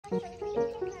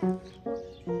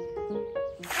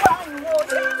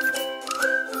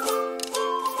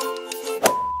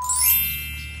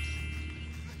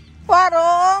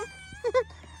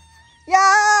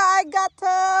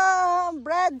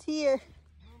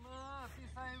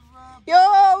Yo,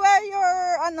 wear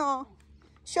your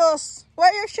shoes.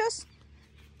 Wear your shoes.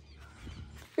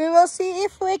 We will see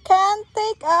if we can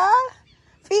take a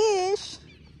fish.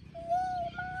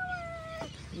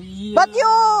 Yeah. But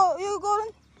you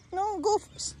go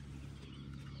first.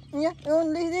 Yeah,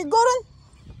 only go on.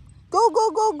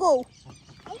 Go.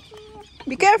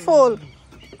 Be careful.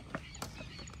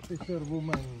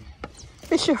 Fisherwoman.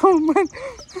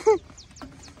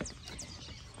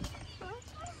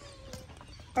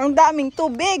 Ang daming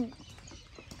tubig.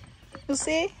 You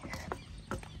see?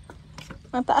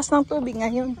 Ang taas ng tubig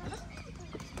ngayon.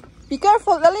 Be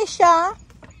careful, Alicia.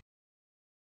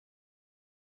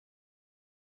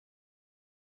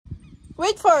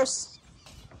 Wait first.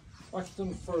 What's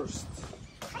them first?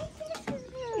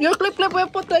 Your clip,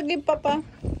 we'll put the give Papa.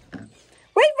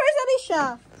 Wait first,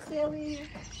 Alicia.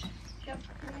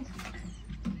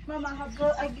 Mama,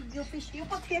 I give you fish. You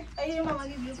put here. Mama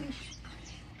give you fish.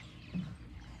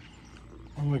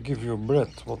 I'm gonna give you bread.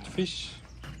 What fish?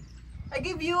 I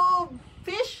give you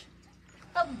fish,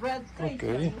 not bread.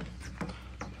 Okay.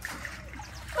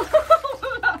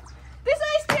 This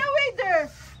is stay away there.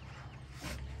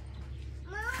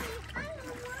 Mommy, I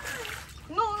don't want.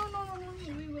 No.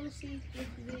 We will see if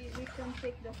we can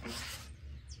take the fish.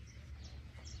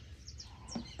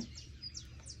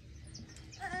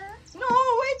 No,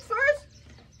 wait first.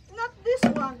 Not this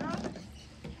one, huh?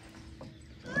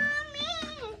 Mommy.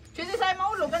 Sige, sa'yo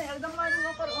maulog. Ganyan, aldang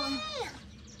mo karoon.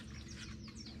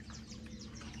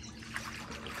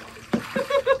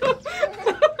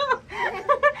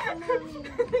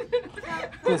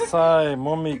 This side,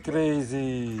 mommy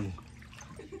crazy.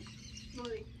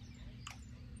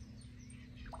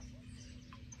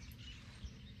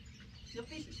 The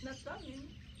fish is not coming.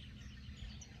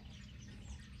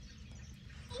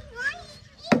 He's going to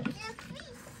eat the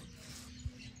fish.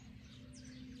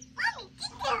 Mommy,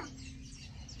 get them.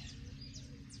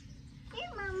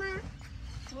 Here, Mama.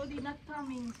 Oh, they're not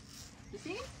coming. You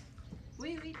see?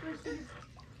 Wait first.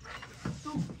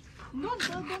 No,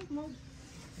 don't move.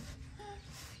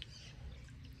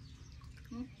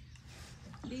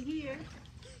 They here.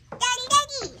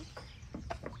 Daddy.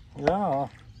 Yeah. A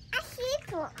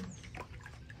sheep.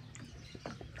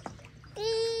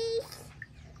 Please.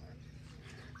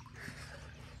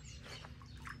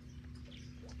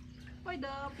 Why the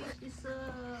fish is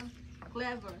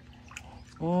clever?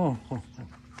 Mm.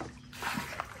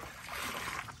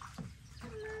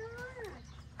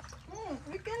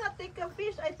 We cannot take a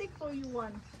fish. I take for you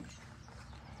one.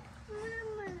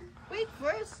 Mama. Wait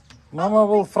first. Mama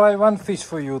will fry one fish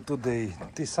for you today.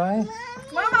 This side?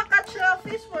 Mama catch a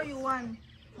fish for you one.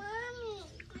 Mommy,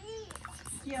 please.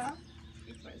 Yeah.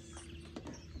 Wait first.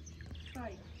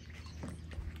 Try.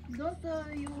 Don't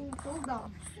you fall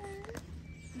down.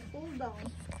 You fall down.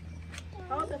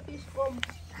 How the fish come?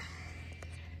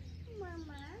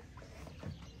 Mama.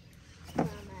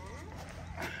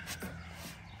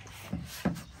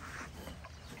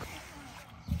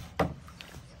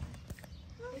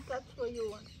 I catch for you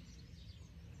one.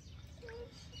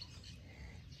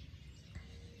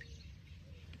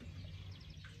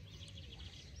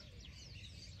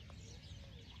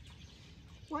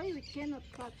 Why we cannot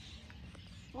catch?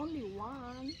 Only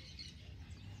one.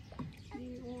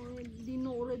 They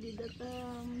know already that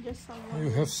just someone.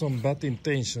 You have some bad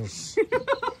intentions.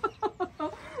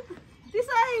 This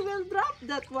I will drop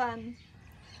that one.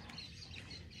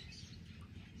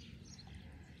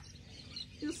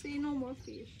 You see no more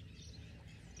fish.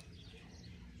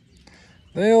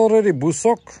 They already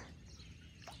busok.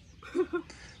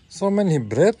 So many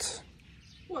bread.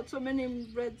 What, so many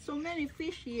bread, so many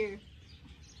fish here?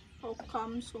 How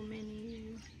come so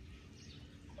many?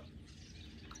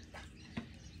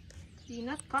 They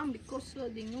not come because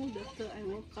they know that I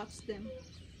will catch them.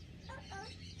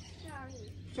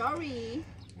 Sorry.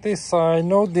 This side,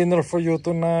 no dinner for you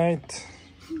tonight.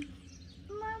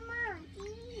 Mama,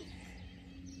 please.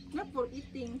 Not for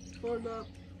eating, for the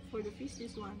fish.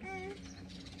 This one.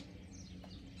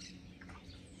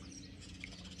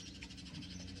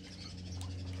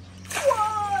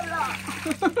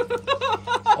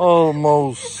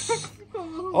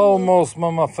 Almost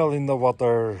Mama fell in the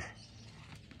water.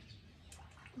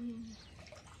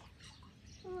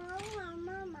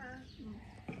 Mama.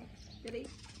 Ready?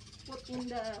 Put in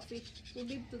the fish. To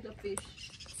give to the fish.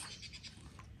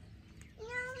 No,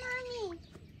 Mommy.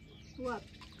 What?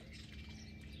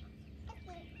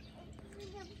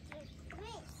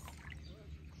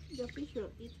 The fish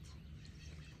will eat.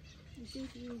 You think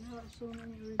you have so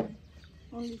many already?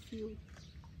 Only few.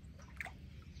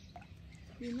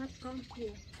 You not come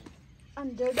here.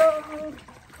 Underdog.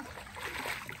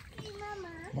 Mama.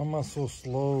 Mama so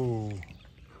slow.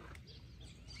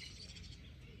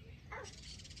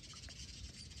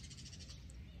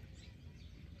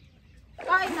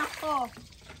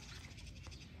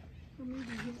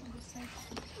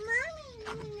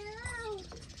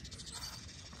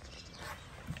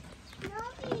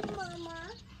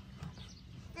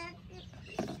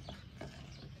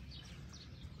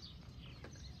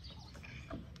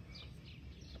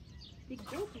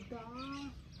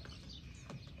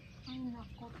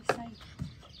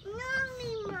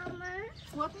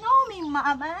 What know me,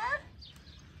 Mama?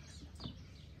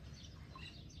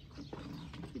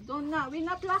 You don't know. We're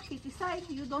not lucky. Decide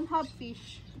you don't have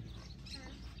fish.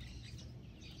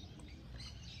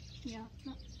 Yeah,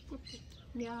 no, put it.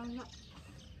 Yeah, no.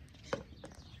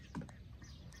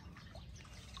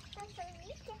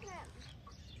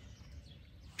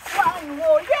 One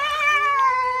more.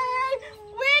 Yay!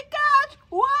 We catch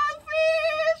one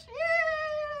fish!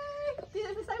 Yay! Did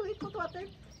I say we put water?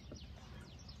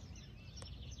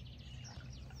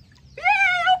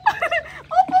 Yay!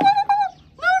 Open!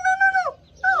 No, no, no, no!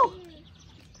 No!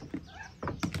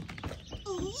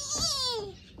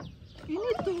 You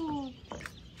need to...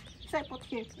 Say put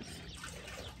here.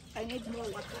 I need more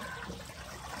water.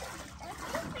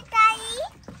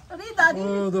 Ready, Daddy?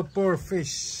 Oh, the poor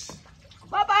fish.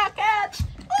 Baba, catch!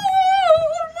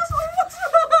 Oh, almost!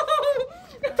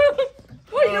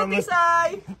 What you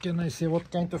decide? Can I see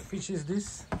what kind of fish is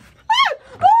this?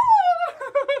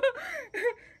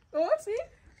 Oh, see?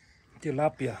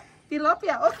 Tilapia.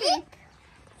 Tilapia, okay.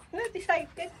 Let's decide.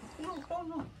 No, no,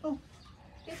 no, no.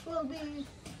 It will be...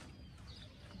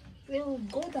 will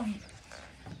go down.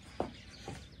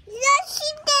 Let's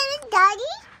see there,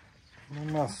 Daddy.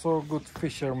 Mama, so good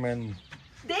fisherman.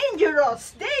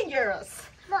 Dangerous, dangerous.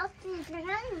 Not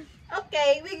run.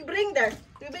 Okay, we bring there.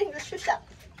 We bring the shoe shop.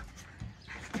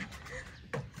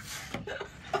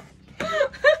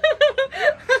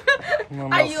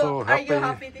 Mama, so Are happy. you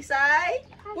happy, Tisay?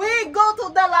 We go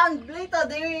to the land later.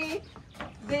 They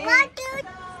What do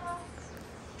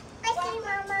I see,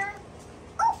 Mama?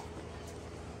 Oh,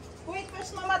 wait,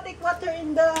 first Mama take water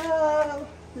in the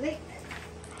lake.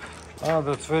 Ah,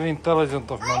 that's very intelligent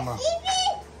of Mama. see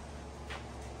it.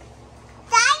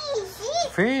 Daddy, see.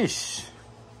 Fish.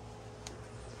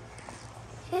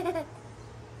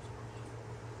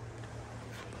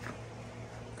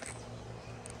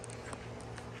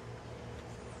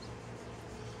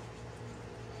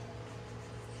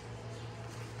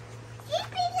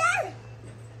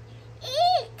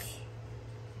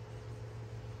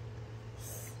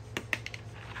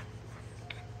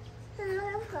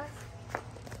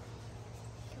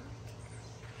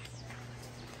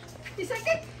 The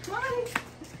second one.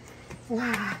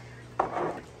 Wow.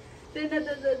 The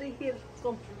here.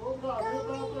 Come. Wow.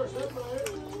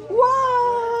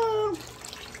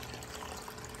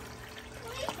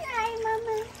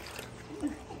 Mama.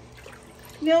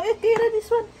 Now here this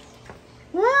one.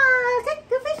 Wow. Take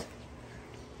the fish.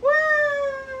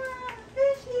 Wow.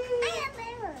 Fishy.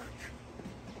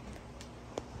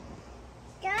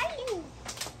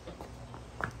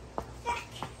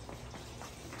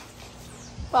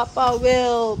 Papa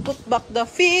will put back the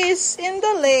fish in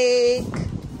the lake.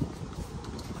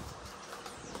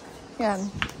 Yan.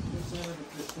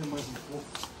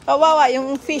 Kawawa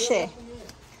yung fish eh.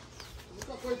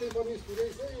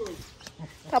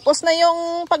 Tapos na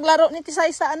yung paglaro ni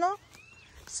Tisay sa ano?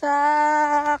 Sa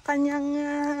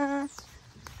kanyang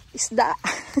isda.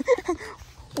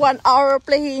 1 hour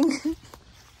playing.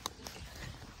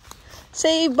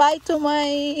 Say bye to my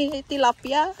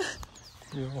tilapia.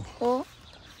 Yeah. Oh.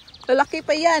 Lalaki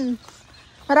pa yan.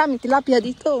 Maraming tilapia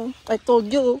dito. I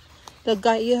told you. The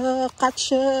guy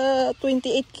catch 28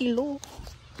 kilo.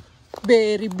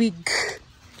 Very big.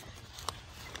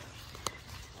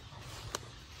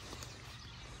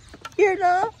 Here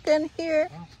na. Can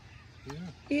hear.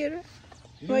 Here.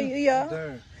 Yeah.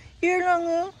 There. Here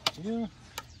lang. Yeah.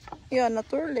 Yeah,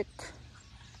 naturlik.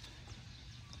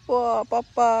 Wow,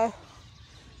 Papa.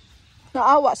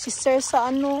 Naawa si Sir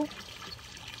sa ano.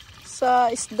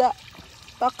 Sa isda.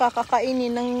 Baka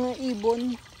kakainin ng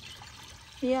ibon.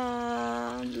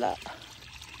 Yan.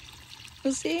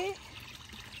 You see?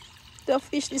 The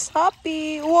fish is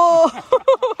happy. Whoa!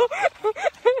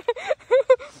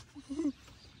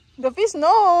 The fish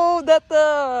know that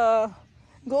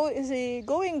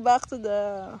going back to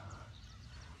the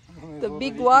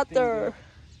big water.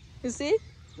 You see?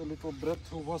 The little bread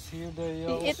who was here, they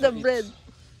He ate the bread.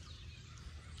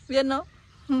 You know?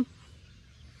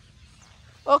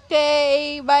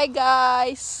 Okay, bye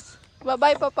guys.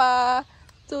 Bye-bye, Papa,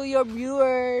 to your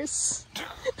viewers.